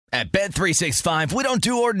At Bet365, we don't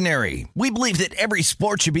do ordinary. We believe that every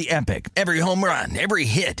sport should be epic. Every home run, every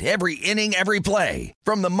hit, every inning, every play.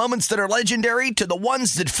 From the moments that are legendary to the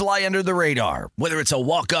ones that fly under the radar. Whether it's a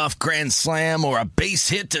walk-off grand slam or a base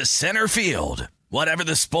hit to center field. Whatever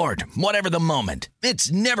the sport, whatever the moment.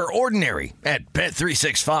 It's never ordinary at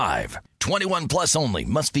Bet365. 21 plus only.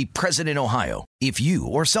 Must be present in Ohio. If you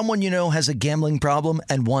or someone you know has a gambling problem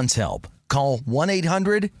and wants help, call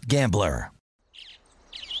 1-800-GAMBLER.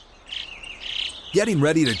 Getting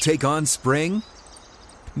ready to take on spring?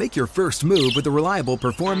 Make your first move with the reliable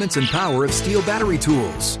performance and power of Steel battery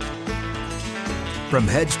tools. From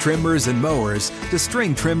hedge trimmers and mowers to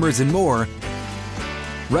string trimmers and more,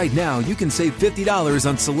 right now you can save $50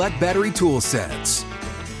 on select battery tool sets.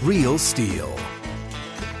 Real Steel.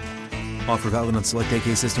 Offer valid on select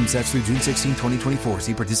AK system sets through June 16, 2024.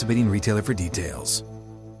 See participating retailer for details.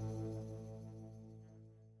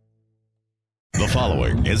 The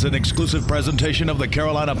following is an exclusive presentation of the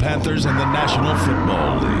Carolina Panthers and the National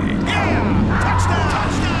Football League. Yeah! Touchdown!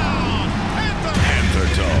 Panther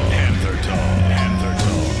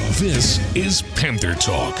Talk. This is Panther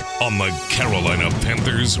Talk on the Carolina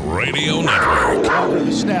Panthers Radio Network. Walker,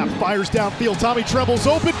 the snap, fires downfield. Tommy Tremble's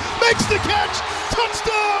open, makes the catch.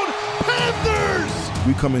 Touchdown, Panthers!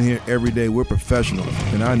 We come in here every day. We're professionals,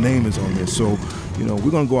 and our name is on this. So,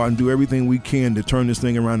 we're going to go out and do everything we can to turn this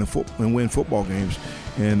thing around and win football games.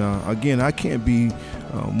 And, again, I can't be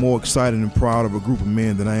more excited and proud of a group of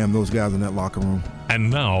men than I am those guys in that locker room.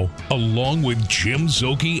 And now, along with Jim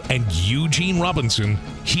Szoke and Eugene Robinson,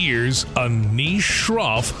 here's Anish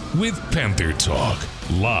Shroff with Panther Talk,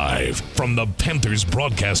 live from the Panthers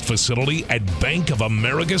broadcast facility at Bank of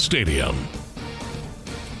America Stadium.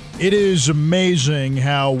 It is amazing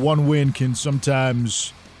how one win can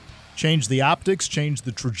sometimes change the optics, change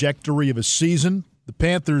the trajectory of a season. The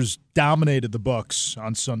Panthers dominated the Bucs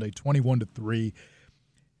on Sunday, 21-3.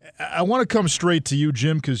 I want to come straight to you,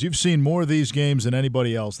 Jim, because you've seen more of these games than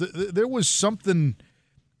anybody else. There was something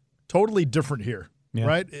totally different here,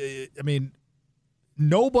 right? I mean,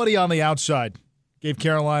 nobody on the outside gave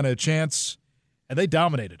Carolina a chance, and they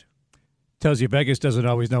dominated. Tells you Vegas doesn't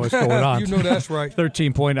always know what's going on. You know that's right.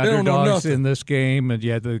 13-point underdogs in this game, and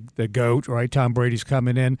the GOAT, right? Tom Brady's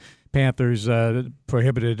coming in. Panthers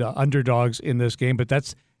prohibited underdogs in this game, but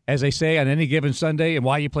that's, as they say, on any given Sunday, and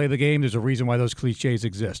why you play the game, there's a reason why those cliches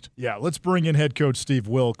exist. Yeah, let's bring in head coach Steve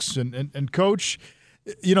Wilks. And Coach,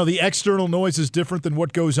 the external noise is different than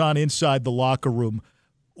what goes on inside the locker room.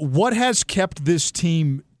 What has kept this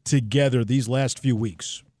team together these last few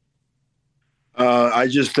weeks? I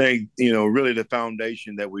just think, really the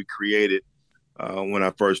foundation that we created when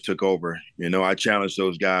I first took over. I challenged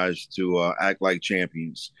those guys to act like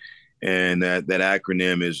champions. And that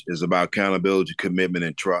acronym is about accountability, commitment,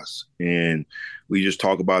 and trust. And we just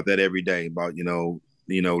talk about that every day, about,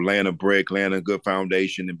 laying a brick, laying a good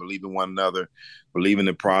foundation, and believe in one another, believe in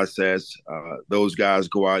the process. Those guys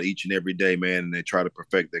go out each and every day, man, and they try to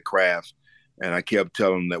perfect their craft. And I kept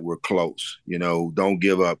telling them that we're close. Don't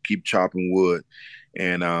give up. Keep chopping wood.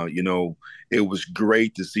 And, it was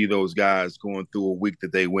great to see those guys going through a week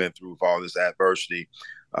that they went through with all this adversity,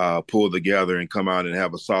 pull together and come out and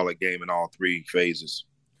have a solid game in all three phases.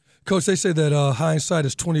 Coach, they say that hindsight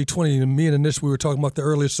is 20/20, and me and Anish, we were talking about that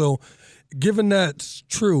earlier. So given that's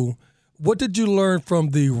true, what did you learn from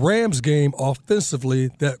the Rams game offensively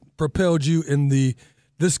that propelled you in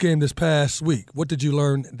this game this past week? What did you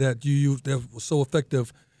learn that you used that was so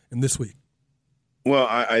effective in this week? Well,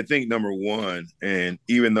 I think number one, and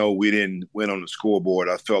even though we didn't win on the scoreboard,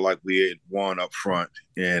 I felt like we had won up front,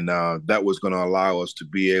 and that was going to allow us to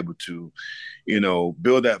be able to,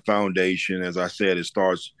 build that foundation. As I said, it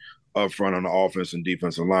starts up front on the offense and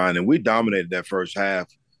defensive line, and we dominated that first half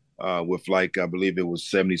with I believe it was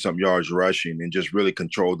 70-something yards rushing, and just really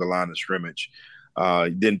controlled the line of scrimmage.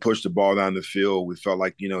 Didn't push the ball down the field. We felt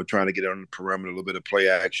like, trying to get on the perimeter, a little bit of play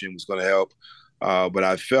action was going to help. But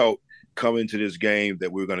I felt coming to this game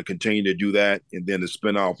that we were going to continue to do that. And then the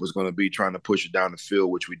spinoff was going to be trying to push it down the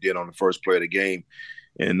field, which we did on the first play of the game.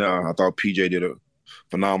 And I thought PJ did a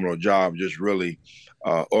phenomenal job just really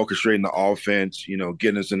orchestrating the offense,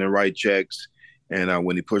 getting us in the right checks. And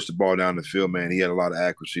when he pushed the ball down the field, man, he had a lot of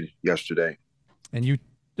accuracy yesterday. And you,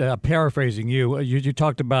 paraphrasing you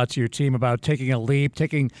talked about your team about taking a leap,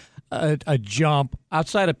 taking a jump.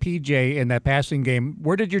 Outside of PJ in that passing game,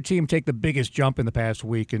 where did your team take the biggest jump in the past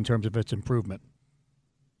week in terms of its improvement?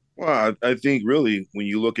 Well, I think really when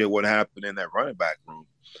you look at what happened in that running back room,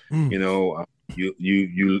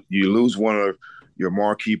 you lose one of your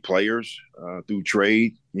marquee players through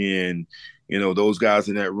trade, and those guys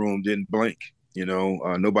in that room didn't blink.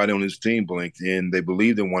 Nobody on his team blinked, and they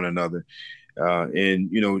believed in one another.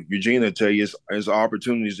 Eugene will tell you there's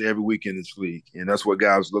opportunities every week in this league, and that's what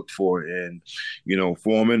guys look for. And,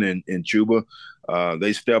 Foreman and Chuba,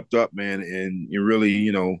 they stepped up, man, and you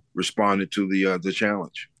really, responded to the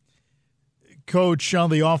challenge. Coach, on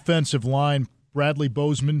the offensive line, Bradley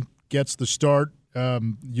Bozeman gets the start.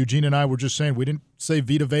 Eugene and I were just saying we didn't say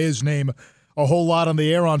Vita Vea's name a whole lot on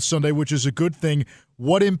the air on Sunday, which is a good thing.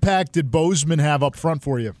 What impact did Bozeman have up front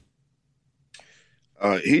for you?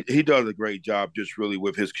 He does a great job just really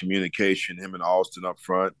with his communication, him and Austin up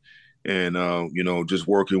front, and, just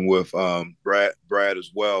working with Brad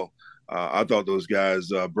as well. I thought those guys,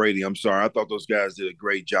 Brady, I thought those guys did a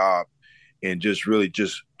great job and just really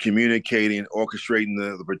just communicating, orchestrating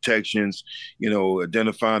the protections,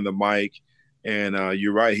 identifying the mic. And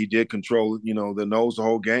you're right, he did control, the nose the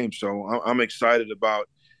whole game. So I'm excited about,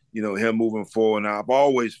 him moving forward. And I've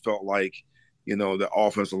always felt like, the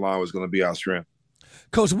offensive line was going to be our strength.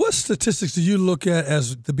 Coach, what statistics do you look at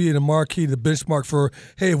as to being a marquee, the benchmark for,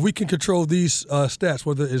 hey, if we can control these stats,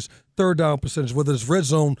 whether it's third down percentage, whether it's red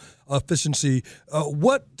zone efficiency,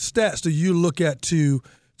 what stats do you look at to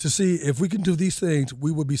see if we can do these things,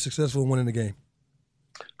 we will be successful in winning the game?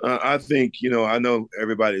 I think, I know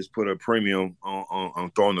everybody's put a premium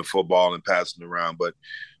on throwing the football and passing around, but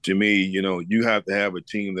to me, you have to have a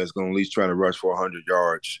team that's going to at least try to rush for 100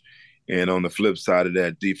 yards. And on the flip side of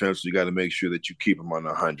that, defense, you got to make sure that you keep them on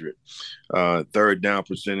 100. Third down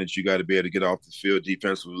percentage, you got to be able to get off the field.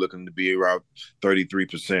 Defense was looking to be around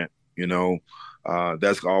 33%,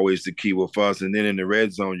 That's always the key with us. And then in the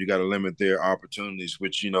red zone, you got to limit their opportunities,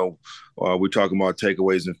 which, we're talking about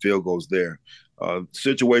takeaways and field goals there.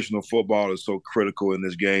 Situational football is so critical in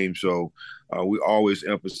this game. So we always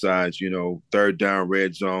emphasize, third down,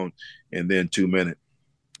 red zone, and then 2 minute.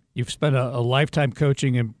 You've spent a lifetime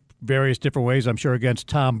coaching in various different ways, I'm sure, against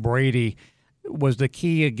Tom Brady. Was the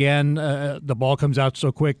key, again, the ball comes out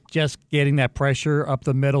so quick, just getting that pressure up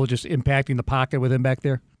the middle, just impacting the pocket with him back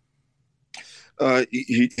there?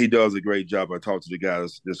 He does a great job. I talked to the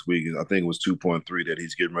guys this week. I think it was 2.3 that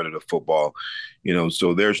he's getting rid of the football.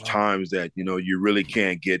 So there's times that, you really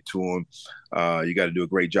can't get to him. You got to do a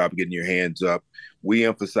great job of getting your hands up. We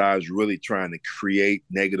emphasize really trying to create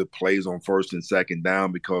negative plays on first and second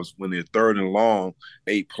down, because when they're third and long,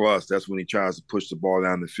 8+, that's when he tries to push the ball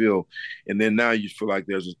down the field. And then now you feel like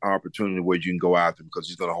there's an opportunity where you can go after him because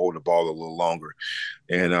he's going to hold the ball a little longer.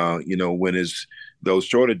 And, when it's those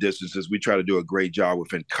shorter distances, we try to do a great job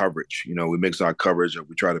within coverage. We mix our coverage up.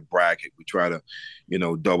 We try to bracket. We try to,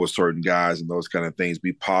 double certain guys and those kind of things.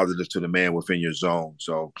 Be positive to the man within your zone.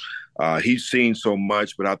 So he's seen so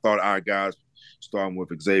much, but I thought our guys, starting with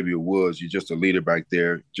Xavier Woods, you're just a leader back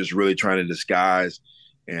there, just really trying to disguise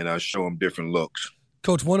and show him different looks.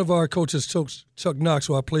 Coach, one of our coaches, Chuck Knox,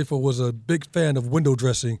 who I played for, was a big fan of window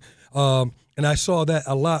dressing. And I saw that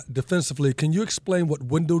a lot defensively. Can you explain what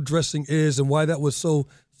window dressing is and why that was so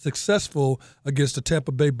successful against the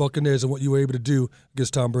Tampa Bay Buccaneers and what you were able to do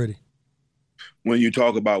against Tom Brady? When you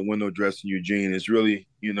talk about window dressing, Eugene, it's really,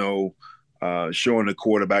 showing the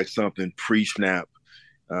quarterback something pre-snap.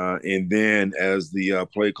 And then as the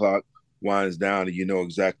play clock winds down and you know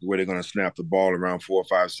exactly where they're going to snap the ball around 4 or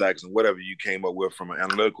 5 seconds and whatever you came up with from an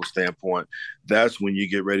analytical standpoint, that's when you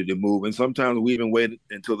get ready to move. And sometimes we even wait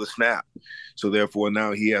until the snap. So therefore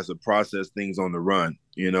now he has to process things on the run.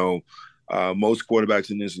 Most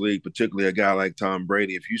quarterbacks in this league, particularly a guy like Tom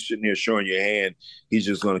Brady, if you're sitting here showing your hand, he's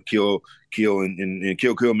just going to kill and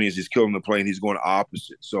kill means he's killing the play and he's going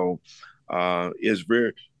opposite. So it's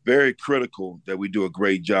very, very critical that we do a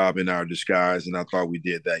great job in our disguise, and I thought we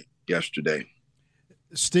did that yesterday.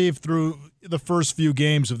 Steve, through the first few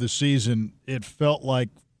games of the season, it felt like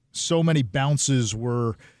so many bounces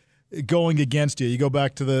were going against you. You go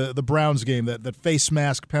back to the Browns game, that face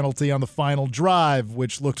mask penalty on the final drive,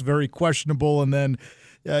 which looked very questionable, and then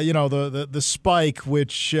the spike,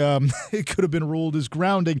 which it could have been ruled as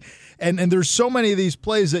grounding. And there's so many of these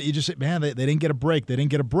plays that you just say, man, they didn't get a break. They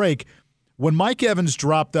didn't get a break. When Mike Evans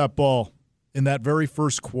dropped that ball in that very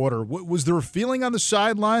first quarter, was there a feeling on the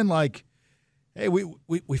sideline like, hey,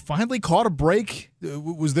 we finally caught a break?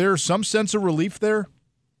 Was there some sense of relief there?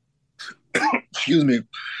 Excuse me.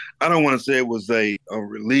 I don't want to say it was a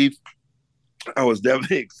relief. I was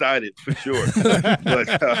definitely excited for sure.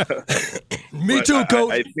 Me too,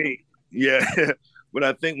 Coach. I think, yeah. But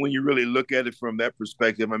I think when you really look at it from that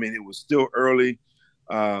perspective, I mean, it was still early.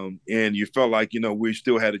 And you felt like, we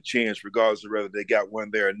still had a chance, regardless of whether they got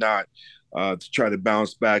one there or not, to try to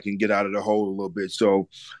bounce back and get out of the hole a little bit. So,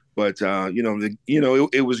 but,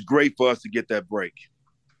 it was great for us to get that break.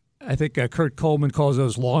 I think Kurt Coleman calls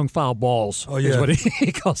those long foul balls. Oh, yeah. Is what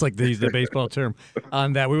he calls like the baseball term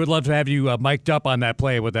on that. We would love to have you mic'd up on that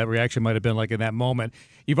play, what that reaction might have been like in that moment.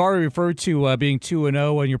 You've already referred to being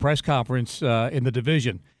 2-0 in your press conference in the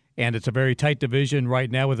division, and it's a very tight division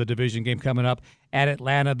right now with a division game coming up at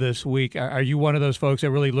Atlanta this week. Are you one of those folks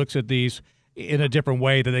that really looks at these in a different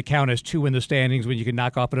way, that they count as 2 in the standings when you can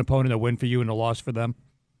knock off an opponent, a win for you and a loss for them?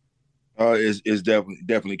 It's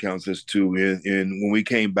definitely counts as 2. And when we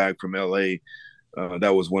came back from LA,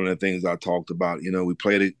 that was one of the things I talked about. You know, we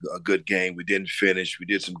played a good game. We didn't finish. We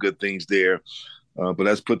did some good things there. But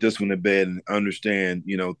let's put this one to bed and understand,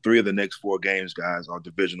 3 of the next 4 games, guys, are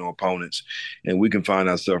divisional opponents. And we can find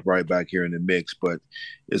ourselves right back here in the mix. But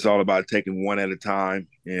it's all about taking one at a time.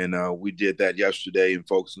 And we did that yesterday and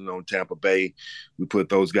focusing on Tampa Bay. We put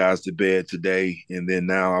those guys to bed today. And then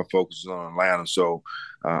now our focus is on Atlanta. So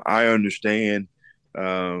I understand,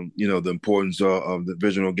 the importance of the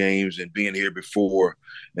divisional games and being here before.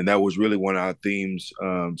 And that was really one of our themes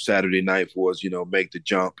Saturday night for us, make the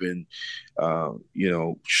jump and,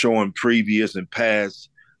 showing previous and past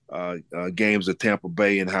games of Tampa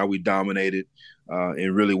Bay and how we dominated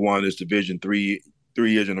and really won this division 3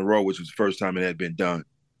 years in a row, which was the first time it had been done.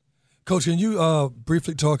 Coach, can you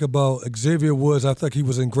briefly talk about Xavier Woods? I think he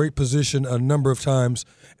was in great position a number of times.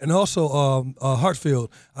 And also Hartfield.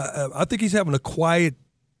 I think he's having a quiet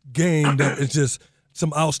game that is just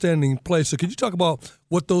some outstanding play. So could you talk about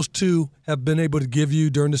what those two have been able to give you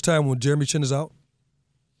during this time when Jeremy Chin is out?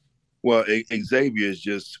 Well, Xavier is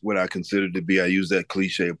just what I consider to be, I use that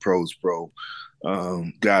cliche approach, bro.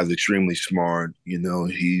 Guy's extremely smart.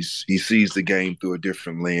 He sees the game through a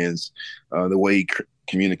different lens. The way he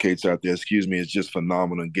communicates out there, is just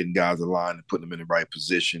phenomenal in getting guys aligned and putting them in the right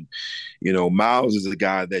position. Miles is a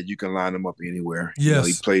guy that you can line him up anywhere. Yes.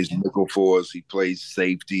 He plays nickel for us. He plays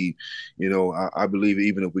safety. I believe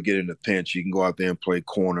even if we get in a pinch, he can go out there and play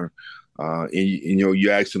corner. And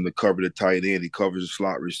you ask him to cover the tight end, he covers the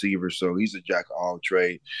slot receiver. So he's a jack of all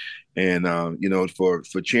trade. And,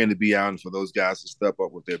 for Chin to be out and for those guys to step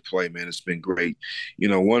up with their play, man, it's been great.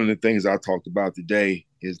 One of the things I talked about today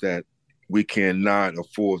is that we cannot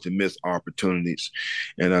afford to miss opportunities.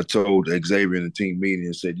 And I told Xavier in the team meeting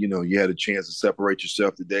and said, you had a chance to separate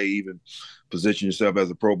yourself today, even position yourself as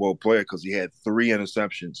a Pro Bowl player, because he had 3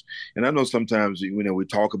 interceptions. And I know sometimes, we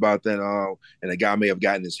talk about that, and a guy may have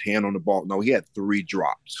gotten his hand on the ball. No, he had 3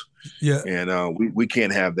 drops. Yeah. And we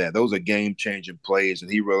can't have that. Those are game-changing plays, and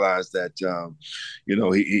he realized that,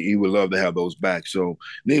 he would love to have those back. So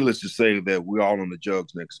needless to say that we're all on the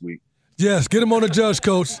jugs next week. Yes, get him on the jugs,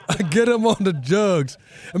 Coach. Get him on the jugs.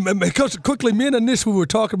 Coach, quickly, me and Anish, we were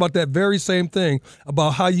talking about that very same thing,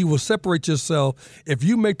 about how you will separate yourself. If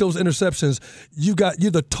you make those interceptions, you're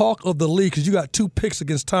the talk of the league because you got 2 picks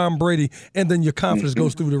against Tom Brady, and then your confidence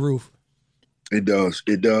goes through the roof. It does.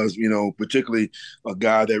 Particularly a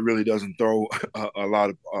guy that really doesn't throw a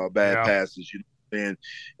lot of bad passes, And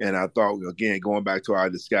I thought, again, going back to our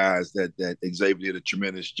disguise, that Xavier did a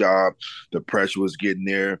tremendous job. The pressure was getting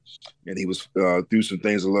there, and he was through some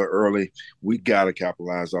things a little early. We got to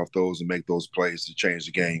capitalize off those and make those plays to change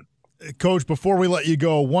the game. Coach, before we let you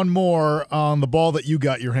go, one more on the ball that you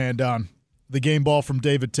got your hand on, the game ball from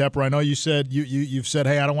David Tepper. I know you said you've said,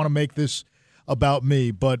 hey, I don't want to make this about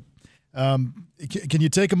me, but can you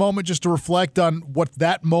take a moment just to reflect on what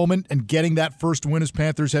that moment and getting that first win as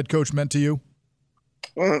Panthers head coach meant to you?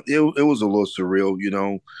 Well, it was a little surreal,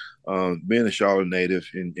 being a Charlotte native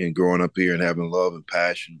and growing up here and having love and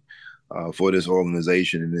passion for this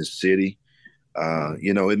organization in this city.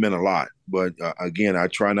 It meant a lot. But, again, I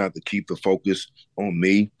try not to keep the focus on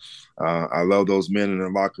me. I love those men in the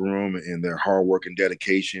locker room and their hard work and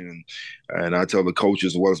dedication. And I tell the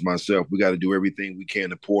coaches as well as myself, we got to do everything we can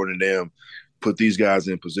to pour into them, put these guys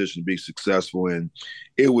in position to be successful. And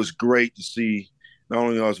it was great to see not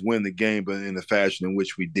only us win the game, but in the fashion in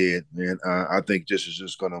which we did. And I think this is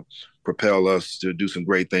just going to propel us to do some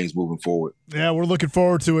great things moving forward. Yeah, we're looking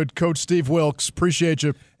forward to it. Coach Steve Wilks, appreciate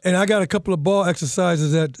you. And I got a couple of ball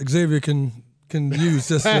exercises that Xavier can use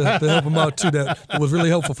just to help him out, too. That was really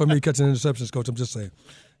helpful for me catching interceptions, Coach. I'm just saying.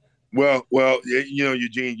 Well,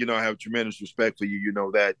 Eugene, I have tremendous respect for you. You know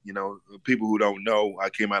that. People who don't know, I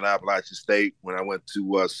came out of Appalachian State when I went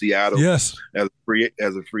to Seattle. Yes. As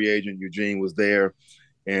a free agent, Eugene was there,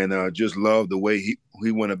 and just loved the way he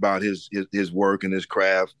went about his work and his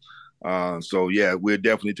craft. So yeah, we'll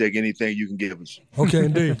definitely take anything you can give us. Okay,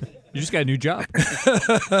 indeed. You just got a new job.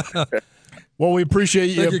 Well, we appreciate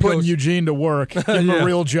you putting Coach. Eugene to work. Give him a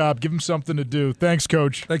real job. Give him something to do. Thanks,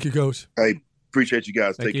 Coach. Thank you, Coach. Hey, appreciate you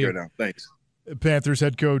guys. Thank Take you. care now. Thanks. Panthers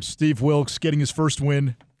head coach Steve Wilks getting his first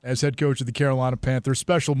win as head coach of the Carolina Panthers.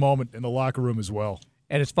 Special moment in the locker room as well.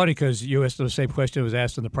 And it's funny because you asked the same question was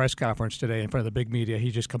asked in the press conference today in front of the big media.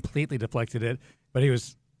 He just completely deflected it. But he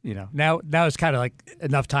was, now it's kind of like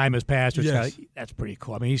enough time has passed. It's kind of like, that's pretty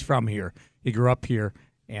cool. I mean, he's from here. He grew up here.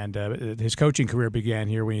 And his coaching career began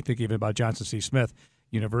here when you think even about Johnson C. Smith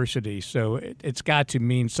University. So it's got to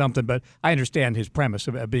mean something. But I understand his premise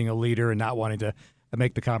of being a leader and not wanting to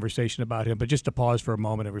make the conversation about him. But just to pause for a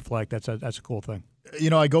moment and reflect, that's a cool thing.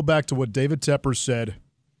 I go back to what David Tepper said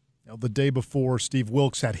the day before Steve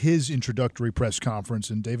Wilks had his introductory press conference,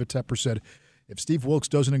 and David Tepper said, if Steve Wilks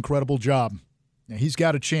does an incredible job, he's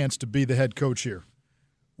got a chance to be the head coach here.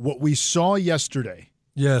 What we saw yesterday,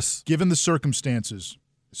 given the circumstances,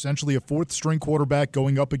 essentially a fourth-string quarterback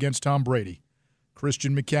going up against Tom Brady,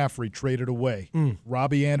 Christian McCaffrey traded away,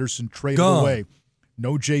 Robbie Anderson traded away,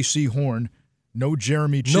 no J.C. Horn, no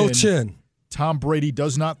Jeremy Chin. No Chin. Tom Brady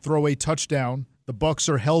does not throw a touchdown. The Bucs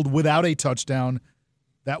are held without a touchdown.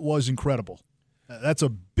 That was incredible. That's a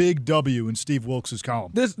big W in Steve Wilks'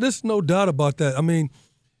 column. There's no doubt about that. I mean,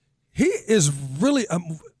 he is really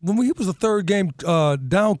when he was a third game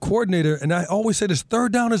down coordinator, and I always say this,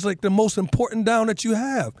 third down is like the most important down that you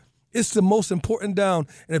have. It's the most important down,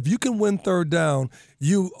 and if you can win third down,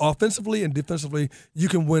 you offensively and defensively, you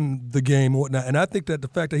can win the game and whatnot. And I think that the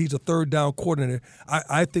fact that he's a third down coordinator,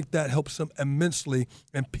 I think that helps him immensely,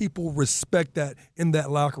 and people respect that in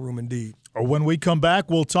that locker room indeed. Or when we come back,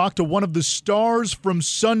 we'll talk to one of the stars from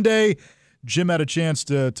Sunday. Jim had a chance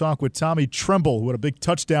to talk with Tommy Tremble, who had a big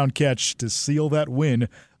touchdown catch to seal that win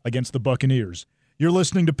against the Buccaneers. You're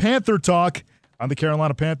listening to Panther Talk on the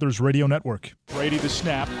Carolina Panthers Radio Network. Brady the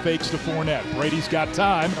snap, fakes to Fournette. Brady's got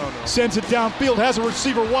time, sends it downfield, has a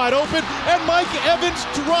receiver wide open, and Mike Evans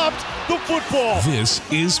dropped the football. This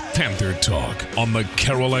is Panther Talk on the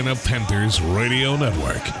Carolina Panthers Radio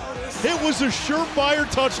Network. It was a surefire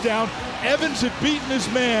touchdown. Evans had beaten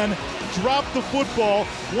his man, dropped the football.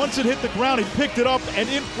 Once it hit the ground, he picked it up and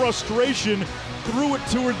in frustration threw it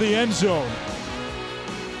toward the end zone.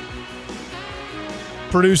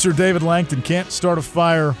 Producer David Langton can't start a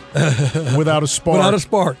fire without a spark. Without a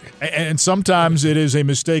spark. And sometimes it is a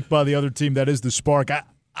mistake by the other team that is the spark.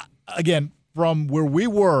 Again, from where we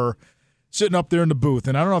were sitting up there in the booth,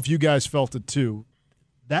 and I don't know if you guys felt it too,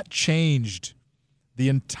 that changed the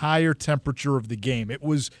entire temperature of the game.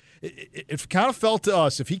 It kind of felt to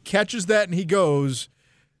us, if he catches that and he goes,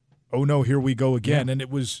 oh no, here we go again. Yeah. And it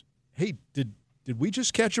was, hey, did we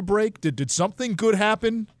just catch a break? Did something good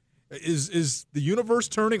happen? Is the universe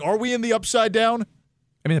turning? Are we in the upside down?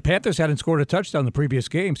 I mean, the Panthers hadn't scored a touchdown in the previous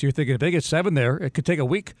game, so you're thinking if they get 7 there, it could take a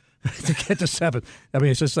week to get to 7. I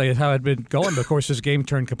mean, it's just like how it had been going. But, of course, this game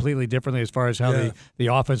turned completely differently as far as how the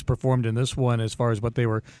offense performed in this one as far as what they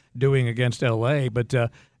were doing against L.A. But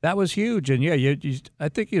that was huge. And, I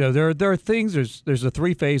think, there are things. There's the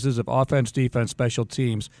 3 phases of offense, defense, special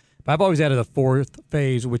teams. But I've always added a 4th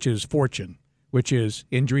phase, which is fortune, which is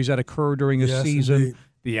injuries that occur during a season. Indeed.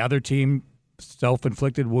 The other team,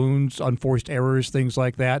 self-inflicted wounds, unforced errors, things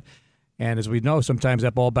like that. And as we know, sometimes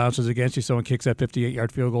that ball bounces against you. Someone kicks that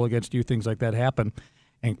 58-yard field goal against you. Things like that happen.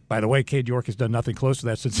 And by the way, Cade York has done nothing close to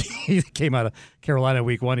that since he came out of Carolina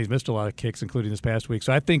week 1. He's missed a lot of kicks, including this past week.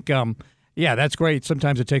 So I think, that's great.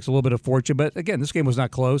 Sometimes it takes a little bit of fortune. But, again, this game was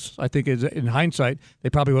not close. I think in hindsight,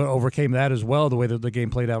 they probably overcame that as well, the way that the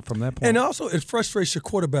game played out from that point. And also, it frustrates your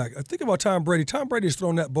quarterback. Think about Tom Brady. Tom Brady has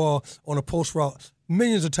thrown that ball on a post route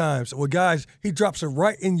millions of times. With guys, he drops it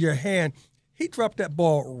right in your hand. He dropped that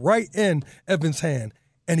ball right in Evans' hand,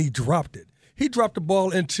 and he dropped it. He dropped the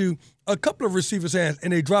ball into a couple of receivers' hands,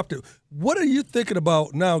 and they dropped it. What are you thinking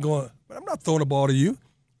about now going, I'm not throwing the ball to you,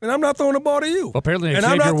 and I'm not throwing the ball to you. Well, apparently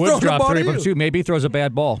Xavier Woods dropped 3, but 2. Maybe he throws a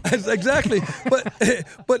bad ball. Exactly.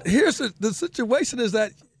 But here's the situation is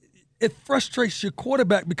that it frustrates your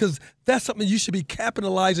quarterback because that's something you should be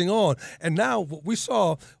capitalizing on. And now what we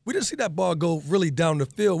saw, we didn't see that ball go really down the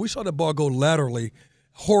field. We saw the ball go laterally,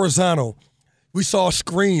 horizontal. We saw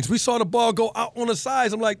screens. We saw the ball go out on the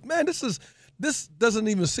sides. I'm like, man, this doesn't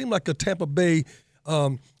even seem like a Tampa Bay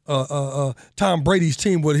Tom Brady's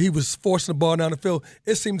team where he was forcing the ball down the field.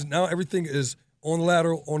 It seems now everything is on the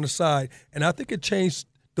lateral, on the side. And I think it changed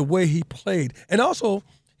the way he played. And also,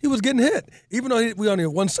 he was getting hit. Even though we only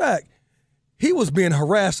had 1 sack, he was being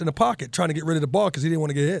harassed in the pocket trying to get rid of the ball because he didn't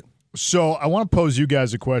want to get hit. So I want to pose you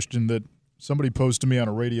guys a question that somebody posed to me on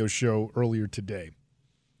a radio show earlier today.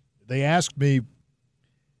 They asked me,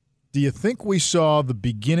 do you think we saw the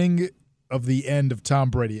beginning of the end of Tom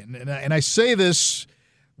Brady? And I say this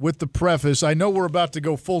with the preface. I know we're about to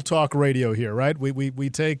go full talk radio here, right? We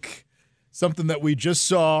take something that we just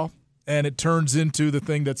saw and it turns into the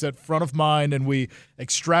thing that's at front of mind, and we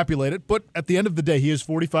extrapolate it. But at the end of the day, he is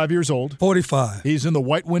 45 years old. 45. He's in the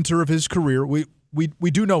white winter of his career. We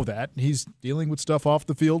do know that. He's dealing with stuff off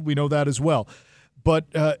the field. We know that as well. But,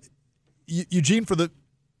 Eugene, for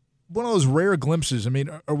one of those rare glimpses, I mean,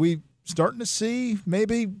 are we starting to see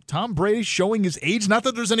maybe Tom Brady showing his age? Not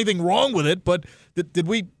that there's anything wrong with it, but did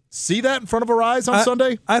we see that in front of our eyes on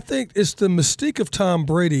Sunday? I think it's the mystique of Tom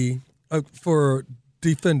Brady for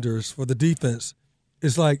defenders, for the defense,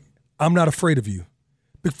 is like, I'm not afraid of you.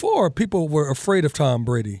 Before, people were afraid of Tom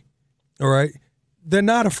Brady, all right? They're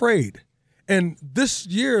not afraid. And this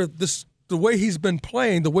year, the way he's been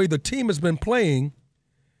playing, the way the team has been playing,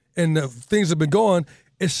 and things have been going,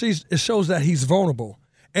 it shows that he's vulnerable.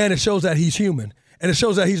 And it shows that he's human. And it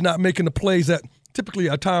shows that he's not making the plays that typically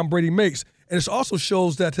a Tom Brady makes. And it also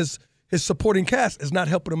shows that his supporting cast is not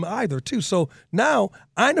helping him either, too. So now,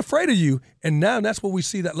 I ain't afraid of you. And now that's where we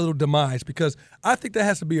see that little demise, because I think that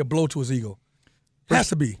has to be a blow to his ego. Has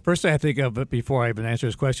to be. First thing I think of, before I even answer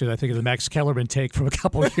his question, I think of the Max Kellerman take from a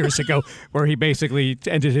couple of years ago, where he basically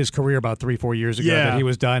ended his career about 3-4 years ago, that he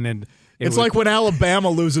was done. And it's like when Alabama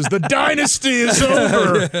loses, the dynasty is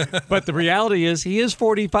over. But the reality is he is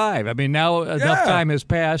 45. I mean, now enough time has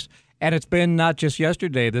passed, and it's been not just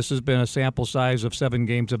yesterday. This has been a sample size of 7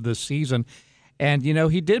 games of this season. And,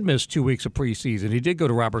 he did miss 2 weeks of preseason. He did go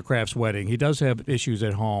to Robert Kraft's wedding. He does have issues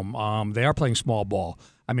at home. They are playing small ball.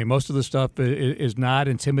 I mean, most of the stuff is not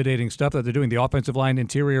intimidating stuff that they're doing. The offensive line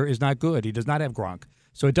interior is not good. He does not have Gronk.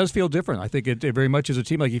 So it does feel different. I think it very much is a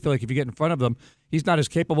team, like you feel like if you get in front of them, he's not as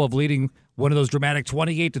capable of leading one of those dramatic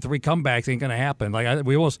 28-3 comebacks. Ain't going to happen.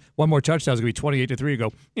 We almost, one more touchdown is going to be 28-3. You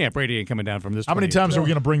go, yeah, Brady ain't coming down from this. How many times are we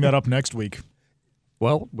going to bring that up next week?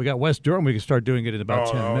 Well, we got West Durham. We can start doing it in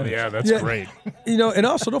about 10 minutes. Yeah, that's great. And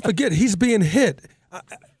also don't forget, he's being hit.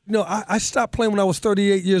 I stopped playing when I was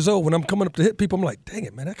 38 years old. When I'm coming up to hit people, I'm like, dang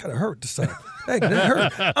it, man, that kind of hurt this time. Dang, that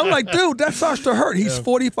hurt. I'm like, dude, that starts to hurt. He's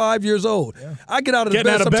 45 years old. Yeah. I get out of the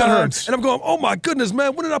bed sometimes, and I'm going, oh, my goodness,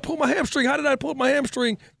 man, when did I pull my hamstring? How did I pull my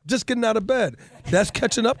hamstring just getting out of bed? That's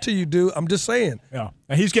catching up to you, dude. I'm just saying. Yeah,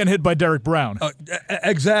 and he's getting hit by Derek Brown.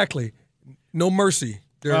 Exactly. No mercy,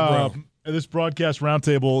 Derek Brown. This broadcast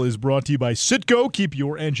roundtable is brought to you by Citgo. Keep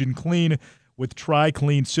your engine clean with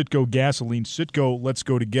Tri-Clean Citgo gasoline. Citgo, let's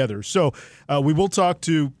go together. So we will talk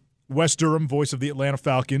to Wes Durham, voice of the Atlanta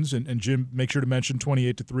Falcons, and Jim, make sure to mention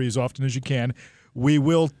 28-3 as often as you can. We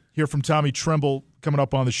will hear from Tommy Tremble coming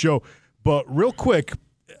up on the show. But real quick,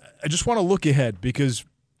 I just want to look ahead because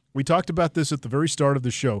we talked about this at the very start of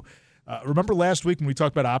the show. Remember last week when we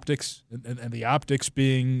talked about optics and the optics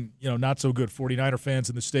being, not so good. 49er fans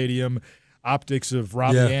in the stadium, optics of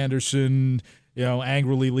Robbie Anderson,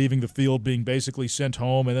 angrily leaving the field, being basically sent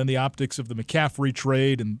home, and then the optics of the McCaffrey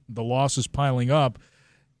trade and the losses piling up.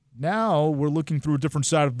 Now we're looking through a different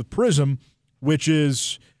side of the prism, which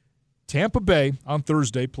is Tampa Bay on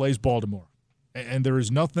Thursday plays Baltimore. And there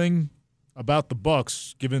is nothing about the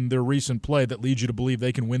Bucs, given their recent play, that leads you to believe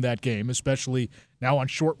they can win that game, especially now on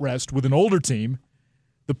short rest with an older team.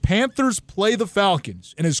 The Panthers play the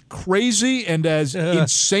Falcons, and as crazy and as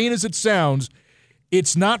insane as it sounds,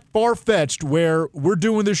 it's not far-fetched where we're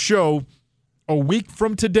doing this show a week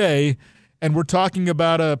from today, and we're talking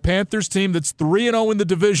about a Panthers team that's 3-0 in the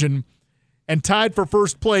division and tied for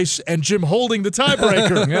first place, and Jim holding the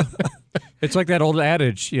tiebreaker. It's like that old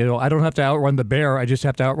adage, I don't have to outrun the bear, I just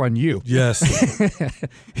have to outrun you. Yes.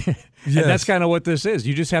 And that's kind of what this is.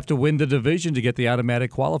 You just have to win the division to get the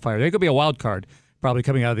automatic qualifier. There could be a wild card probably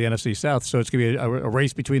coming out of the NFC South, so it's going to be a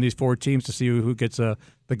race between these 4 teams to see who gets the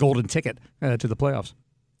golden ticket to the playoffs.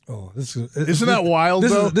 Oh, isn't that wild,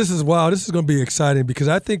 though? This is wild. This is going to be exciting because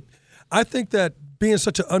I think that being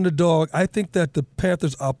such an underdog, I think that the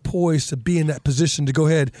Panthers are poised to be in that position to go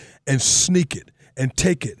ahead and sneak it and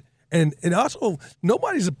take it. And also,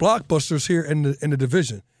 nobody's blockbusters here in the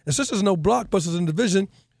division. And since there's no blockbusters in the division,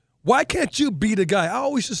 why can't you be the guy? I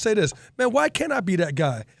always just say this, man. Why can't I be that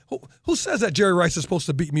guy? Who says that Jerry Rice is supposed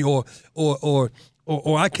to beat me, or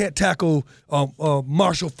I can't tackle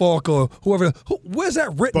Marshall Faulk or whoever? Where's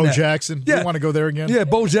that written? Bo Jackson. Yeah, you want to go there again? Yeah,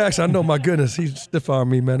 Bo Jackson. I know. My goodness, he's stiff-armed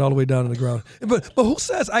me, man, all the way down to the ground. But who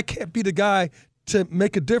says I can't be the guy to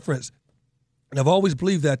make a difference? And I've always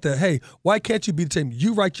believed that hey, why can't you be the team?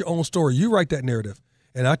 You write your own story. You write that narrative.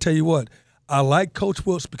 And I tell you what, I like Coach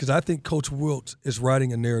Wilks because I think Coach Wilks is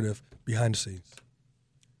writing a narrative behind the scenes.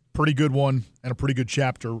 Pretty good one and a pretty good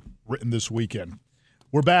chapter written this weekend.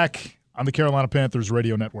 We're back on the Carolina Panthers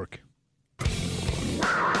Radio Network.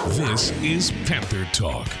 This is Panther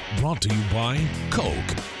Talk, brought to you by Coke.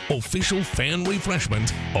 official fan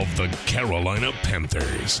refreshment of the Carolina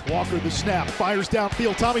Panthers. Walker the snap, fires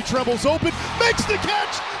downfield. Tommy Tremble's open, makes the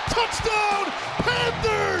catch. Touchdown,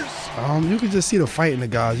 Panthers! You could just see the fight in the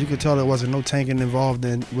guys. You could tell there wasn't no tanking involved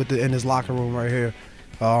in this locker room right here.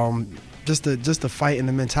 Just the fight and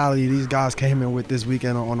the mentality these guys came in with this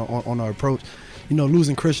weekend on our approach.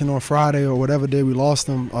 Losing Christian on Friday or whatever day we lost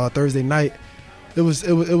him Thursday night, it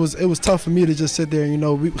was tough for me to just sit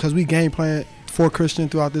there, because we game planned for Christian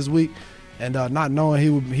throughout this week, and not knowing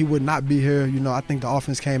he would not be here. I think the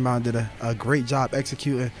offense came out and did a great job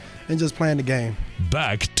executing and just playing the game.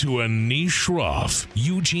 Back to Anish Shroff,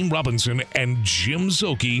 Eugene Robinson, and Jim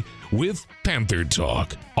Szoke with Panther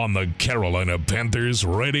Talk on the Carolina Panthers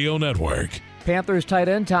Radio Network. Panthers tight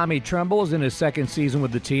end Tommy Tremble is in his second season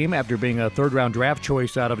with the team after being a third-round draft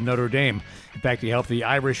choice out of Notre Dame. In fact, he helped the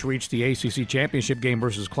Irish reach the ACC championship game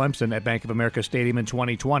versus Clemson at Bank of America Stadium in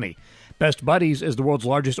 2020. Best Buddies is the world's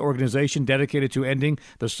largest organization dedicated to ending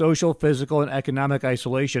the social, physical, and economic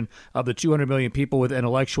isolation of the 200 million people with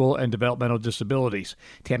intellectual and developmental disabilities.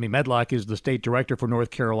 Tammy Medlock is the state director for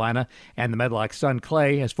North Carolina, and the Medlock's son,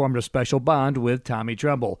 Clay, has formed a special bond with Tommy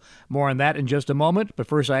Tremble. More on that in just a moment, but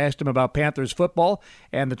first I asked him about Panthers football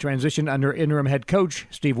and the transition under interim head coach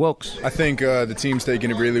Steve Wilks. I think the team's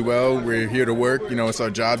taking it really well. We're here to work. It's our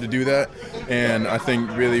job to do that. And I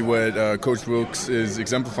think really what Coach Wilks is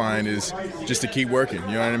exemplifying is just to keep working.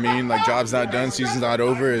 You know what I mean? Like, job's not done, season's not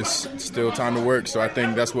over. It's still time to work. So I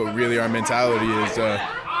think that's what really our mentality is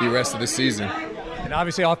the rest of the season. And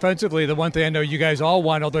obviously offensively, the one thing I know you guys all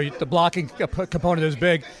want, although the blocking component is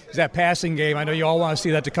big, is that passing game. I know you all want to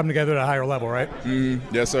see that to come together at a higher level, right?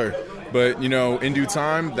 Yes, sir. But, in due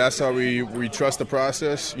time, that's how we trust the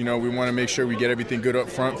process. We want to make sure we get everything good up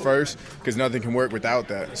front first, because nothing can work without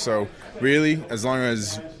that. So really, as long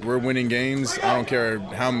as we're winning games, I don't care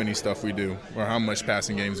how many stuff we do or how much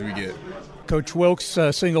passing games we get. Coach Wilks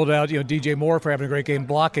singled out, DJ Moore for having a great game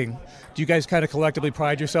blocking. Do you guys kind of collectively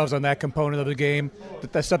pride yourselves on that component of the game?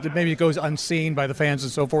 That's something maybe goes unseen by the fans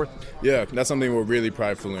and so forth? Yeah, that's something we're really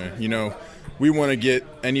prideful in. We want to get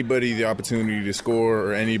anybody the opportunity to score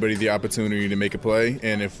or anybody the opportunity to make a play.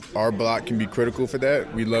 And if our block can be critical for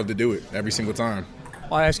that, we'd love to do it every single time.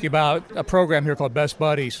 I'll ask you about a program here called Best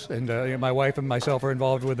Buddies, and my wife and myself are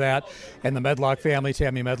involved with that, and the Medlock family,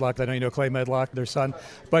 Tammy Medlock, I know you know Clay Medlock, their son.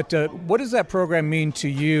 But what does that program mean to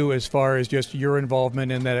you as far as just your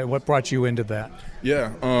involvement in that, and what brought you into that?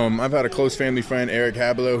 Yeah, I've had a close family friend, Eric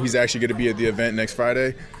Habelo. He's actually going to be at the event next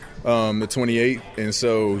Friday, the 28th, and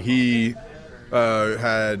so he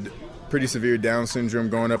had pretty severe Down syndrome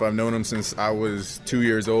growing up. I've known him since I was 2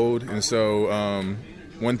 years old, and so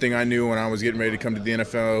one thing I knew when I was getting ready to come to the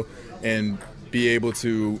NFL and be able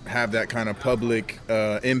to have that kind of public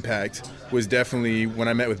impact was definitely when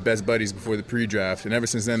I met with Best Buddies before the pre-draft. And ever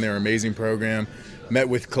since then, they're an amazing program. Met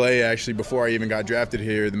with Clay, actually, before I even got drafted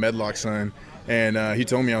here, the Medlock son. And he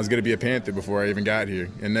told me I was going to be a Panther before I even got here.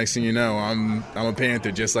 And next thing you know, I'm a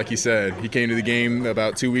Panther, just like he said. He came to the game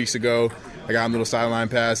about 2 weeks ago. I got him little sideline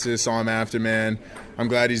passes, saw him after, man. I'm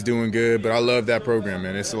glad he's doing good, but I love that program,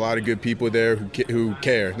 man. It's a lot of good people there who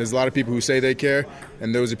care. There's a lot of people who say they care,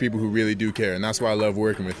 and those are people who really do care, and that's why I love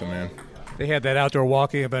working with them, man. They had that outdoor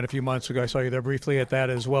walking event a few months ago. I saw you there briefly at that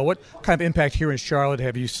as well. What kind of impact here in Charlotte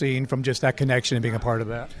have you seen from just that connection and being a part of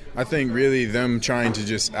that? I think really them trying to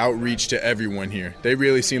just outreach to everyone here. They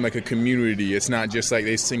really seem like a community. It's not just like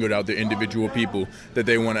they singled out their individual people that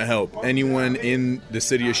they want to help. Anyone in the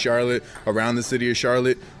city of Charlotte, around the city of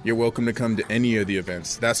Charlotte, you're welcome to come to any of the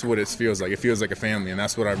events. That's what it feels like. It feels like a family, and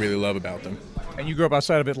that's what I really love about them. And you grew up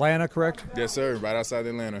outside of Atlanta, correct? Yes, sir, right outside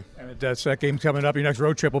Atlanta. And that's that game coming up. Your next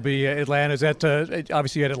road trip will be Atlanta. Is that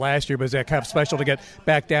obviously you had it last year, but is that kind of special to get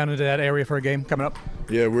back down into that area for a game coming up?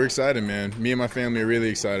 Yeah, we're excited, man. Me and my family are really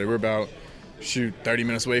excited. We're about 30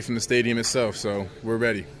 minutes away from the stadium itself, so we're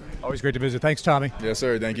ready. Always great to visit. Thanks, Tommy. Yes,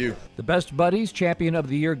 sir. Thank you. The Best Buddies Champion of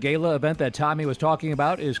the Year Gala event that Tommy was talking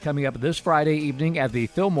about is coming up this Friday evening at the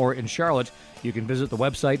Fillmore in Charlotte. You can visit the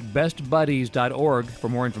website bestbuddies.org for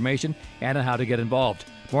more information and on how to get involved.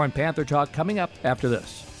 More on Panther Talk coming up after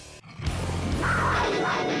this.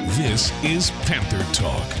 This is Panther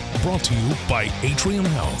Talk, brought to you by Atrium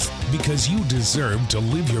Health, because you deserve to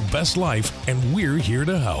live your best life, and we're here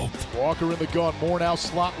to help. Walker in the gun, Moore now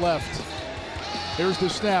slot left. Here's the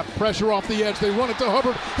snap, pressure off the edge, they run it to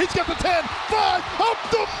Hubbard, he's got the 10, 5,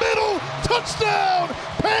 up the middle, touchdown,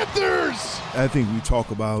 Panthers! I think we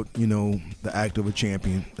talk about, the act of a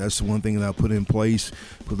champion. That's the one thing that I put in place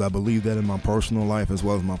because I believe that in my personal life as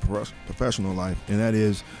well as my professional life, and that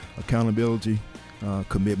is accountability,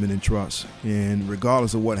 commitment, and trust. And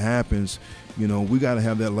regardless of what happens, we got to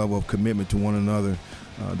have that level of commitment to one another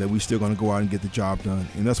that we still going to go out and get the job done.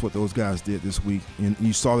 And that's what those guys did this week. And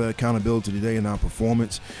you saw that accountability today in our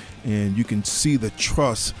performance, and you can see the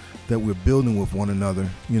trust that we're building with one another,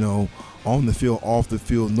 on the field, off the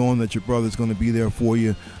field, knowing that your brother's going to be there for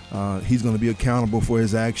you. He's going to be accountable for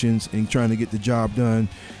his actions and trying to get the job done.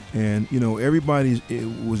 And, everybody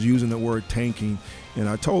was using the word tanking. And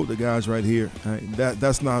I told the guys right here,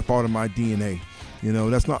 that's not part of my DNA.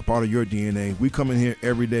 That's not part of your DNA. We come in here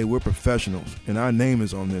every day. We're professionals, and our name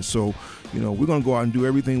is on this. So, we're going to go out and do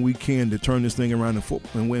everything we can to turn this thing around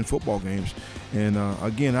and win football games. And,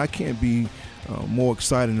 again, I can't be more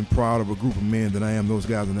excited and proud of a group of men than I am those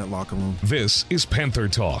guys in that locker room. This is Panther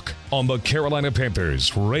Talk on the Carolina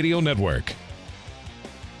Panthers Radio Network.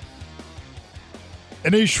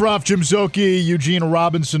 Anish Shroff, Jim Szoke, Eugene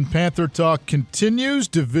Robinson. Panther Talk continues.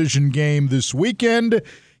 Division game this weekend.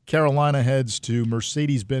 Carolina heads to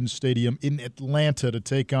Mercedes-Benz Stadium in Atlanta to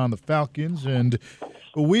take on the Falcons. And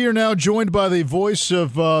we are now joined by the voice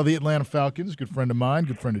of the Atlanta Falcons, good friend of mine,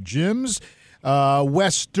 good friend of Jim's,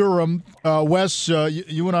 Wes Durham. Wes,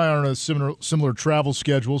 you and I are on a similar travel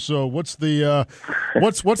schedule. So what's the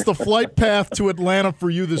what's the flight path to Atlanta for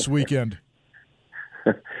you this weekend?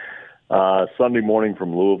 Sunday morning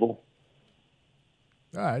from Louisville.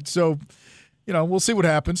 All right, so we'll see what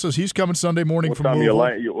happens. So he's coming Sunday morning from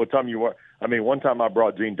Louisville. What time you were? I mean, one time I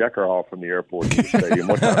brought Gene Deckerhoff from the airport to the stadium.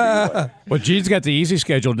 What time Well, Gene's got the easy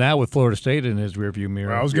schedule now with Florida State in his rearview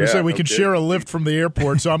mirror. I was going to say we can share a lift from the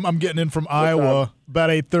airport. So I'm getting in from Iowa about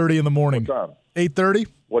 8:30 in the morning. What time? 8:30.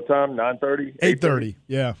 What time? 9:30. 8:30.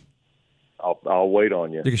 Yeah. I'll wait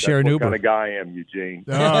on you. You can share an Uber. What kind of guy I am, Eugene?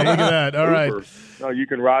 Oh, look at that. All right. No, you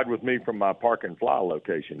can ride with me from my park and fly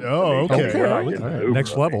location. Oh, okay. All right.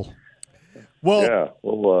 Next level. Well, yeah,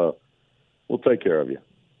 we'll take care of you.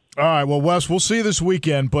 All right. Well, Wes, we'll see you this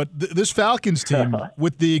weekend. But this Falcons team,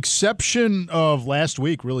 with the exception of last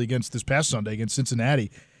week, really against this past Sunday against Cincinnati,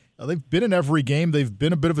 they've been in every game. They've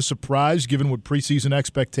been a bit of a surprise given what preseason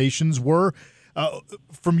expectations were.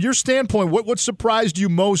 From your standpoint, what surprised you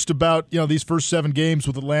most about these first 7 games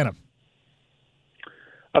with Atlanta?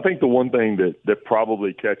 I think the one thing that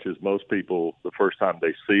probably catches most people the first time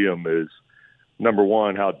they see them is, number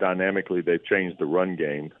one, how dynamically they've changed the run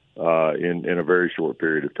game in a very short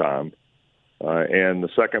period of time. And the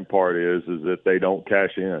second part is that they don't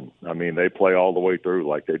cash in. I mean, they play all the way through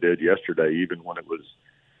like they did yesterday, even when it was,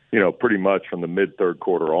 pretty much from the mid-third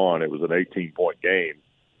quarter on, it was an 18-point game.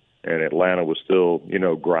 And Atlanta was still,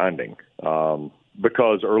 grinding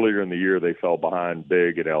because earlier in the year they fell behind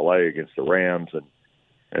big in L.A. against the Rams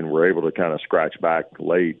and were able to kind of scratch back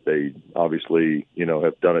late. They obviously,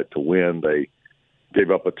 have done it to win. They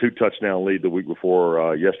gave up a 2-touchdown lead the week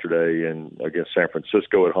before yesterday and against San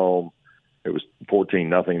Francisco at home. It was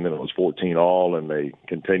 14-0, then it was 14-all, and they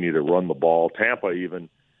continue to run the ball. Tampa, even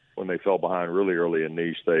when they fell behind really early in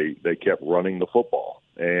Nice, they kept running the football.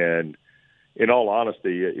 And in all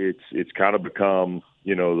honesty, it's kind of become,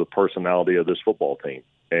 the personality of this football team.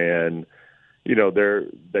 And,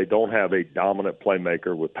 they don't have a dominant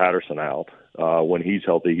playmaker with Patterson out. When he's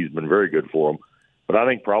healthy, he's been very good for them. But I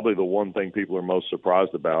think probably the one thing people are most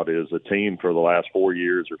surprised about is a team for the last 4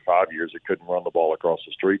 years or 5 years that couldn't run the ball across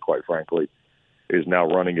the street, quite frankly, is now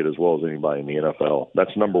running it as well as anybody in the NFL.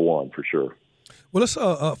 That's number one for sure. Well, let's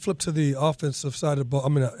flip to the offensive side of the ball. I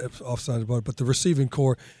mean, offside of the ball, but the receiving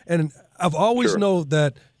core. And I've always known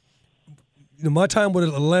that, my time with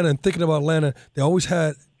Atlanta and thinking about Atlanta, they always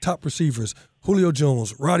had top receivers, Julio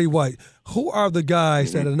Jones, Roddy White. Who are the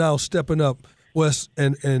guys that are now stepping up, Wes,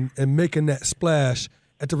 and making that splash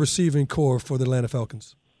at the receiving core for the Atlanta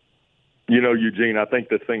Falcons? Eugene, I think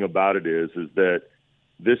the thing about it is that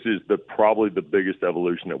this is probably the biggest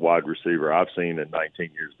evolution at wide receiver I've seen in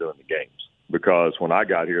 19 years doing the games. Because when I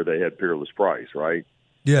got here, they had Peerless Price, right?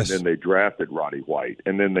 Yes. And then they drafted Roddy White,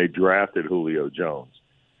 and then they drafted Julio Jones.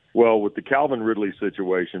 Well, with the Calvin Ridley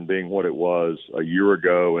situation being what it was a year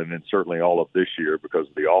ago, and then certainly all of this year because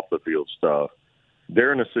of the off-the-field stuff,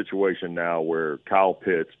 they're in a situation now where Kyle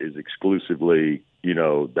Pitts is exclusively,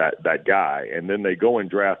 that guy. And then they go and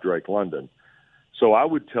draft Drake London. So I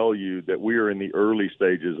would tell you that we are in the early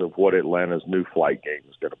stages of what Atlanta's new flight game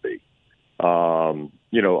is going to be.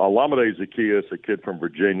 Olamide Zaccheaus, a kid from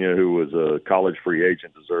Virginia who was a college free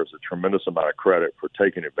agent, deserves a tremendous amount of credit for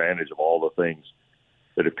taking advantage of all the things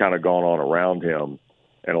that have kind of gone on around him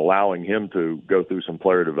and allowing him to go through some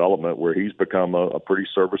player development where he's become a pretty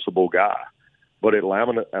serviceable guy. But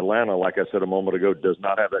Atlanta, like I said a moment ago, does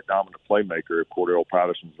not have that dominant playmaker if Cordell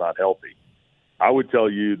Patterson's not healthy. I would tell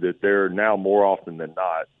you that there are now more often than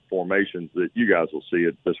not formations that you guys will see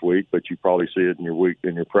it this week, but you probably see it in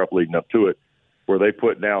your prep leading up to it, where they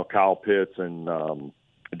put now Kyle Pitts and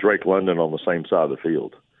Drake London on the same side of the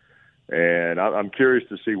field. And I'm curious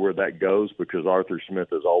to see where that goes because Arthur Smith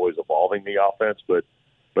is always evolving the offense. But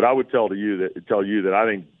I would tell you that I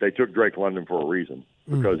think they took Drake London for a reason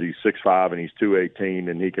because he's 6'5" and he's 218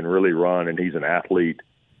 and he can really run and he's an athlete.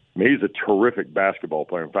 I mean, he's a terrific basketball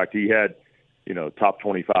player. In fact, he had, top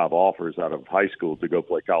 25 offers out of high school to go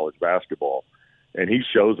play college basketball. And he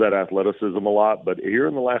shows that athleticism a lot. But here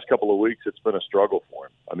in the last couple of weeks, it's been a struggle for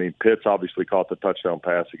him. I mean, Pitts obviously caught the touchdown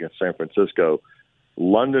pass against San Francisco.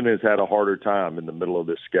 London has had a harder time in the middle of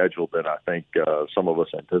this schedule than I think some of us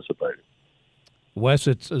anticipated. Wes,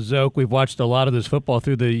 it's Zoke. We've watched a lot of this football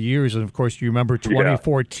through the years, and of course, you remember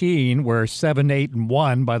 2014, where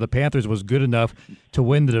 7-8-1 by the Panthers was good enough to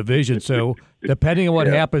win the division. So, depending on what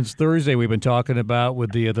happens Thursday, we've been talking about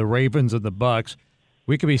with the Ravens and the Bucs,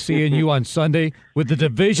 we could be seeing you on Sunday with the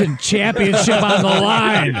division championship on the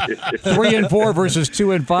line. 3-4 versus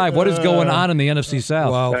 2-5. What is going on in the NFC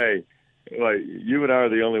South? Wow. Hey. Like you and I are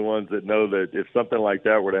the only ones that know that if something like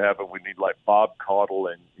that were to happen, we need like Bob Caudle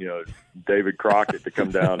and David Crockett to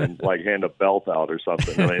come down and like hand a belt out or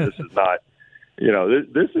something. I mean, this is not,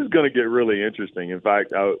 this is going to get really interesting. In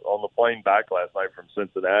fact, on the plane back last night from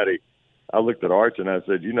Cincinnati, I looked at Arch and I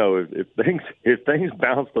said, if things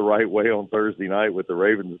bounce the right way on Thursday night with the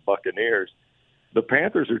Ravens and Buccaneers, the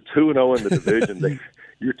Panthers are 2-0 in the division.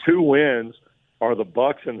 Your two wins are the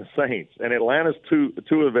Bucs and the Saints, and Atlanta's two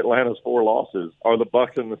of Atlanta's 4 losses are the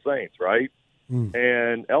Bucs and the Saints, right?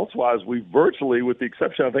 And elsewise, we virtually, with the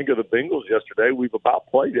exception, I think, of the Bengals yesterday, we've about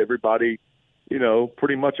played everybody,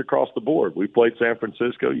 pretty much across the board. We played San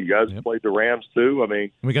Francisco. You guys played the Rams too. I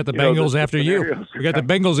mean, we got the Bengals after you. We got the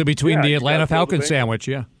Bengals in between the Atlanta Falcons sandwich.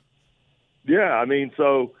 Yeah. Yeah, I mean,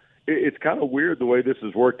 so it's kind of weird the way this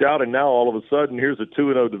has worked out, and now all of a sudden, here's a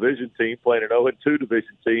 2-0 division team playing an 0-2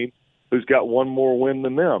 division team who's got one more win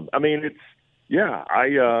than them. I mean,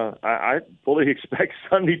 I fully expect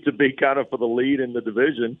Sunday to be kind of for the lead in the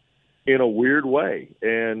division in a weird way.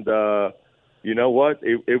 And you know what?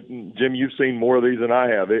 Jim, you've seen more of these than I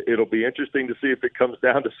have. It'll be interesting to see if it comes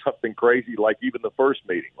down to something crazy like even the first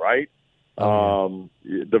meeting, right?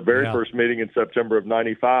 The very first meeting in September of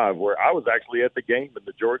 '95, where I was actually at the game in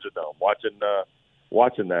the Georgia Dome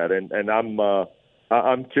watching that. And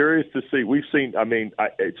I'm curious to see. We've seen. I mean,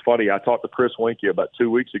 it's funny. I talked to Chris Winkie about 2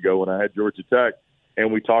 weeks ago when I had Georgia Tech,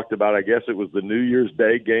 and we talked about. I guess it was the New Year's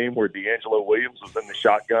Day game where D'Angelo Williams was in the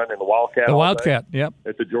shotgun and the Wildcat. The Wildcat, yep.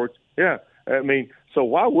 At the Georgia, yeah. I mean, so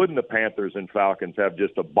why wouldn't the Panthers and Falcons have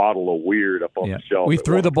just a bottle of weird up on the shelf? We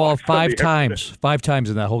threw the ball 5 times. 5 times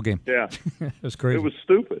in that whole game. Yeah, it was crazy. It was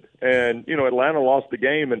stupid, and Atlanta lost the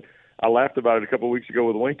game and. I laughed about it a couple of weeks ago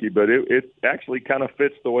with Winkie, but it actually kind of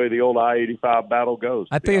fits the way the old I-85 battle goes.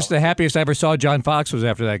 I think it's the happiest I ever saw John Fox was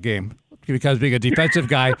after that game because being a defensive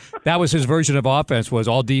guy, that was his version of offense was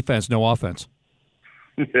all defense, no offense.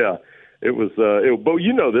 Yeah, it was. But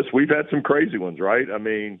you know this. We've had some crazy ones, right? I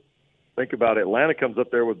mean, think about it. Atlanta comes up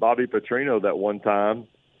there with Bobby Petrino that one time,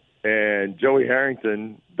 and Joey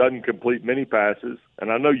Harrington doesn't complete many passes.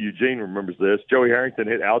 And I know Eugene remembers this. Joey Harrington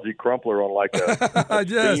hit Algie Crumpler on like a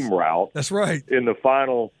steam route. That's right. In the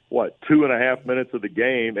final, 2.5 minutes of the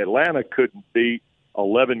game, Atlanta couldn't beat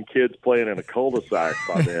 11 kids playing in a cul-de-sac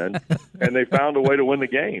by then, and they found a way to win the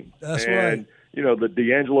game. That's right. The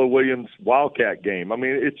D'Angelo Williams Wildcat game. I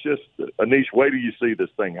mean, it's just, Anish, wait till you see this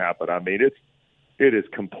thing happen. I mean, it is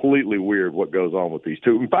completely weird what goes on with these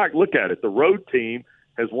two. In fact, look at it. The road team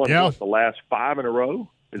has won the last 5 in a row.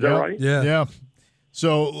 Is that right? Yeah.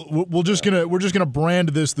 So we're just gonna brand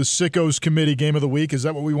this the Sickos Committee Game of the Week. Is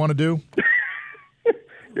that what we want to do?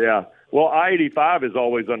 Yeah. Well, I-85 is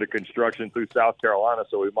always under construction through South Carolina,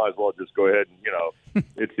 so we might as well just go ahead and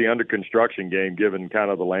it's the under construction game, given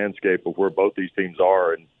kind of the landscape of where both these teams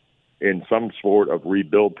are and in some sort of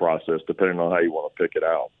rebuild process, depending on how you want to pick it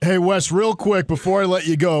out. Hey, Wes, real quick before I let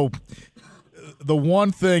you go, the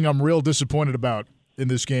one thing I'm real disappointed about in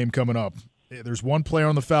this game coming up. There's one player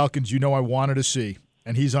on the Falcons I wanted to see,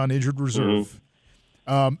 and he's on injured reserve.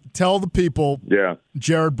 Tell the people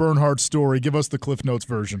Jared Bernhardt's story. Give us the Cliff Notes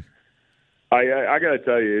version. I got to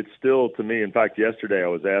tell you, it's still, to me, in fact, yesterday I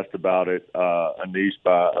was asked about it, Anish,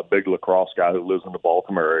 by a big lacrosse guy who lives in the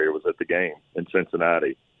Baltimore area, was at the game in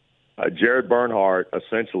Cincinnati. Jared Bernhardt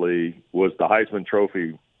essentially was the Heisman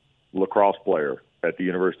Trophy lacrosse player at the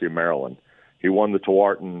University of Maryland. He won the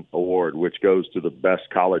Tewaaraton Award, which goes to the best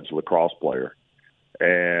college lacrosse player.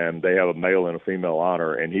 And they have a male and a female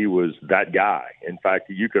honor, and he was that guy. In fact,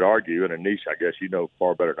 you could argue, and Anish, I guess you know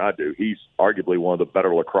far better than I do, he's arguably one of the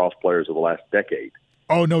better lacrosse players of the last decade.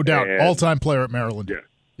 Oh, no doubt. All-time player at Maryland.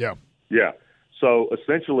 Yeah. So,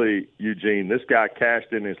 essentially, Eugene, this guy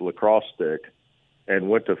cashed in his lacrosse stick and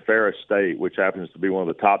went to Ferris State, which happens to be one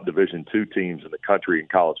of the top Division II teams in the country in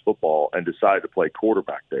college football, and decided to play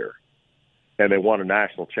quarterback there. And they won a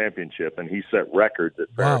national championship, and he set records at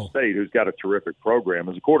Ferris State, who's got a terrific program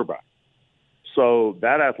as a quarterback. So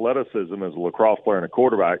that athleticism as a lacrosse player and a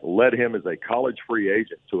quarterback led him as a college free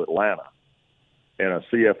agent to Atlanta in a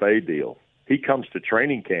CFA deal. He comes to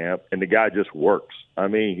training camp, and the guy just works. I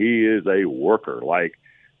mean, he is a worker, like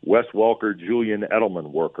Wes Welker, Julian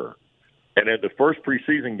Edelman worker. And in the first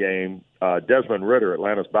preseason game, Desmond Ridder,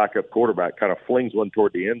 Atlanta's backup quarterback, kind of flings one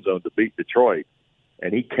toward the end zone to beat Detroit,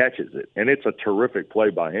 and he catches it. And it's a terrific play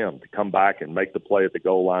by him to come back and make the play at the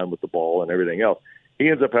goal line with the ball and everything else. He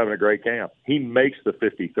ends up having a great camp. He makes the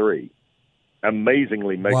 53.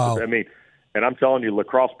 Amazingly makes it. I mean, and I'm telling you,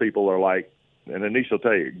 lacrosse people are like, and Anish will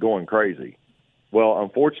tell you, going crazy. Well,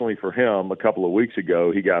 unfortunately for him, a couple of weeks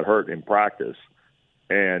ago, he got hurt in practice,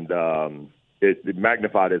 and it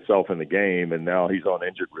magnified itself in the game, and now he's on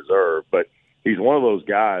injured reserve. But he's one of those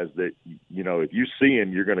guys that, you know, if you see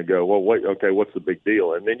him, you're going to go, well, wait, okay, what's the big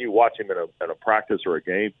deal? And then you watch him in a practice or a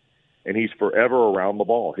game, and he's forever around the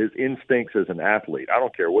ball. His instincts as an athlete, I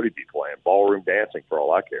don't care what he'd be playing, ballroom dancing for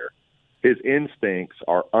all I care. His instincts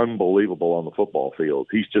are unbelievable on the football field.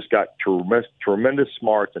 He's just got tremendous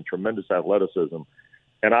smarts and tremendous athleticism.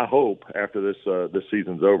 And I hope after this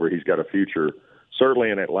season's over, he's got a future,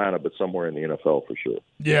 certainly in Atlanta, but somewhere in the NFL for sure.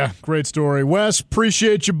 Yeah, great story. Wes,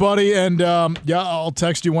 appreciate you, buddy. And, I'll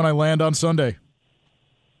text you when I land on Sunday.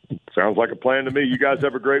 Sounds like a plan to me. You guys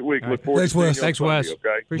have a great week. Look forward to seeing you on Thanks, Sunday, Wes.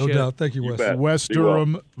 okay? Appreciate no doubt. Thank you, Wes. Wes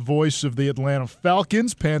Durham, voice of the Atlanta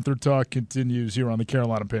Falcons. Panther Talk continues here on the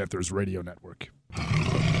Carolina Panthers Radio Network.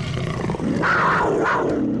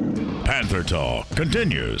 Panther Talk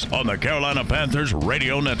continues on the Carolina Panthers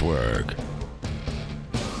Radio Network.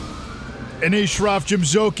 Anish Shroff, Jim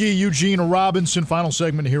Szoke, Eugene Robinson. Final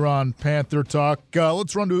segment here on Panther Talk.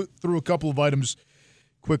 Let's run through a couple of items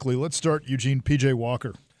quickly. Let's start, Eugene, P.J.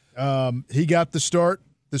 Walker. He got the start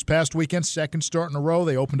this past weekend, second start in a row.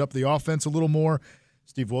 They opened up the offense a little more.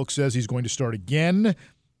 Steve Wilkes says he's going to start again.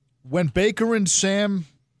 When Baker and Sam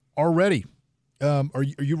are ready, are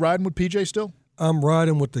you riding with PJ still? I'm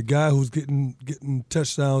riding with the guy who's getting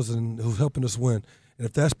touchdowns and who's helping us win. And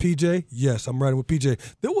if that's PJ, yes, I'm riding with PJ.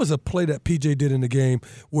 There was a play that PJ did in the game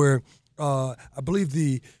where I believe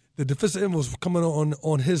the defensive end was coming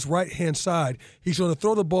on his right-hand side. He's going to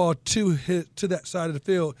throw the ball to that side of the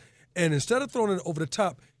field, and instead of throwing it over the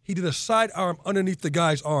top, he did a sidearm underneath the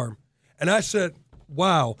guy's arm. And I said,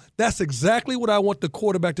 wow, that's exactly what I want the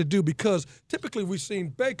quarterback to do, because typically we've seen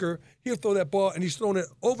Baker, he'll throw that ball, and he's throwing it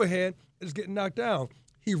overhand, and it's getting knocked down.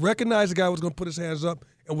 He recognized the guy was going to put his hands up,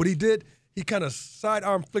 and what he did, he kind of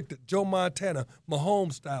sidearm flicked it, Joe Montana,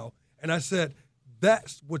 Mahomes style. And I said,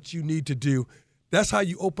 that's what you need to do. That's how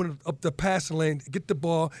you open up the passing lane, get the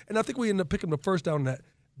ball. And I think we ended up picking the first down on that.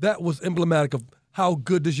 That was emblematic of how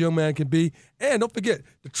good this young man can be. And don't forget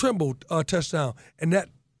the Trimble touchdown. And that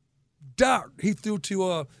dart he threw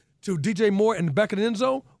to DJ Moore in the back of the end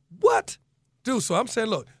zone. What? Dude, so I'm saying,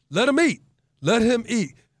 look, let him eat. Let him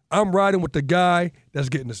eat. I'm riding with the guy that's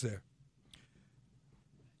getting us there.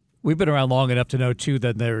 We've been around long enough to know, too,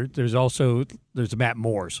 that there's Matt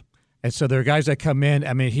Moores. And so there are guys that come in.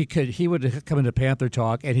 I mean, he would have come into Panther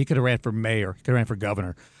Talk, and he could have ran for mayor. He could have ran for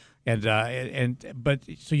governor. But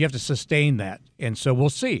so you have to sustain that. And so we'll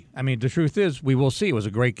see. I mean, the truth is, we will see. It was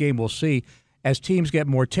a great game. We'll see. As teams get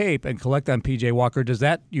more tape and collect on P.J. Walker, does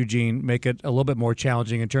that, Eugene, make it a little bit more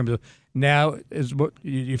challenging in terms of now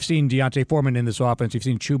you've seen Deontay Foreman in this offense, you've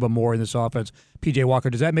seen Chuba Moore in this offense, P.J.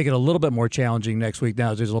 Walker, does that make it a little bit more challenging next week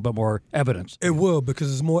now as there's a little bit more evidence? It will, because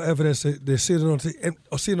there's more evidence. They see it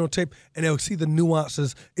on tape, and they'll see the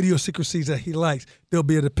nuances, idiosyncrasies that he likes. They'll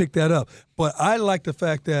be able to pick that up. But I like the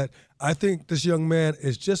fact that I think this young man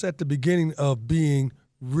is just at the beginning of being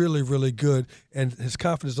really, really good, and his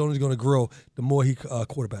confidence is only going to grow the more he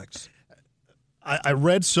quarterbacks. I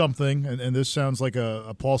read something, and this sounds like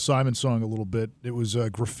a Paul Simon song a little bit. It was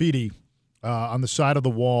graffiti on the side of the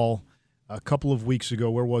wall a couple of weeks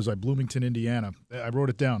ago. Where was I? Bloomington, Indiana. I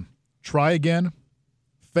wrote it down. Try again,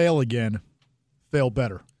 fail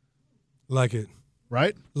better. Like it.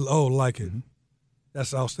 Right? Oh, like it.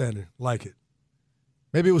 That's outstanding. Like it.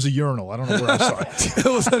 Maybe it was a urinal. I don't know where I saw it. It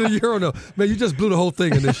was at a urinal. Man, you just blew the whole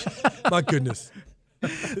thing in this. My goodness.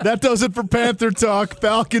 That does it for Panther Talk.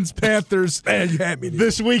 Falcons, Panthers. Man, you had me there.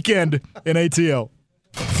 This weekend in ATL.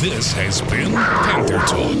 This has been Panther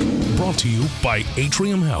Talk, brought to you by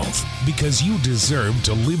Atrium Health, because you deserve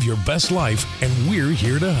to live your best life, and we're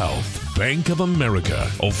here to help. Bank of America,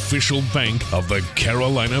 official bank of the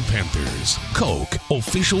Carolina Panthers. Coke,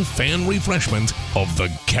 official fan refreshment of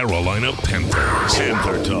the Carolina Panthers.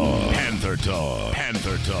 Panther Talk. Panther Talk.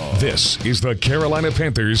 Panther Talk. This is the Carolina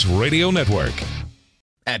Panthers Radio Network.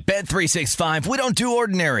 At Bet365, we don't do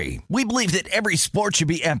ordinary. We believe that every sport should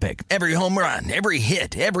be epic. Every home run, every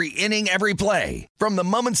hit, every inning, every play. From the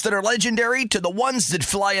moments that are legendary to the ones that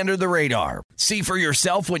fly under the radar. See for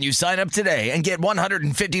yourself when you sign up today and get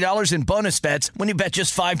 $150 in bonus bets when you bet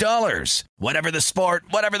just $5. Whatever the sport,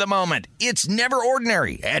 whatever the moment, it's never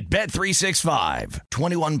ordinary at Bet365.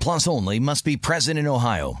 21 plus only. Must be present in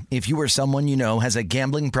Ohio. If you or someone you know has a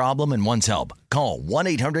gambling problem and wants help, call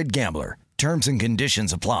 1-800-GAMBLER. Terms and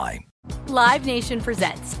conditions apply. Live Nation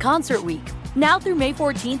presents Concert Week. Now through May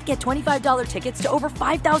 14th, get $25 tickets to over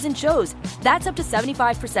 5,000 shows. That's up to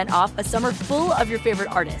 75% off a summer full of your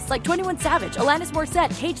favorite artists like 21 Savage, Alanis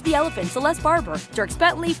Morissette, Cage the Elephant, Celeste Barber, Dierks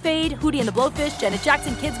Bentley, Fade, Hootie and the Blowfish, Janet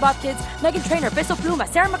Jackson, Kidz Bop Kids, Meghan Trainor, Bissell Pluma,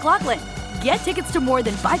 Sarah McLachlan. Get tickets to more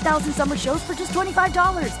than 5,000 summer shows for just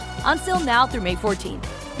 $25. Until now through May 14th.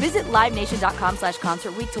 Visit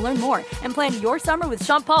LiveNation.com/Concert Week to learn more and plan your summer with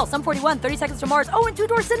Sean Paul, Sum 41, 30 Seconds to Mars, and Two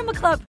Door Cinema Club.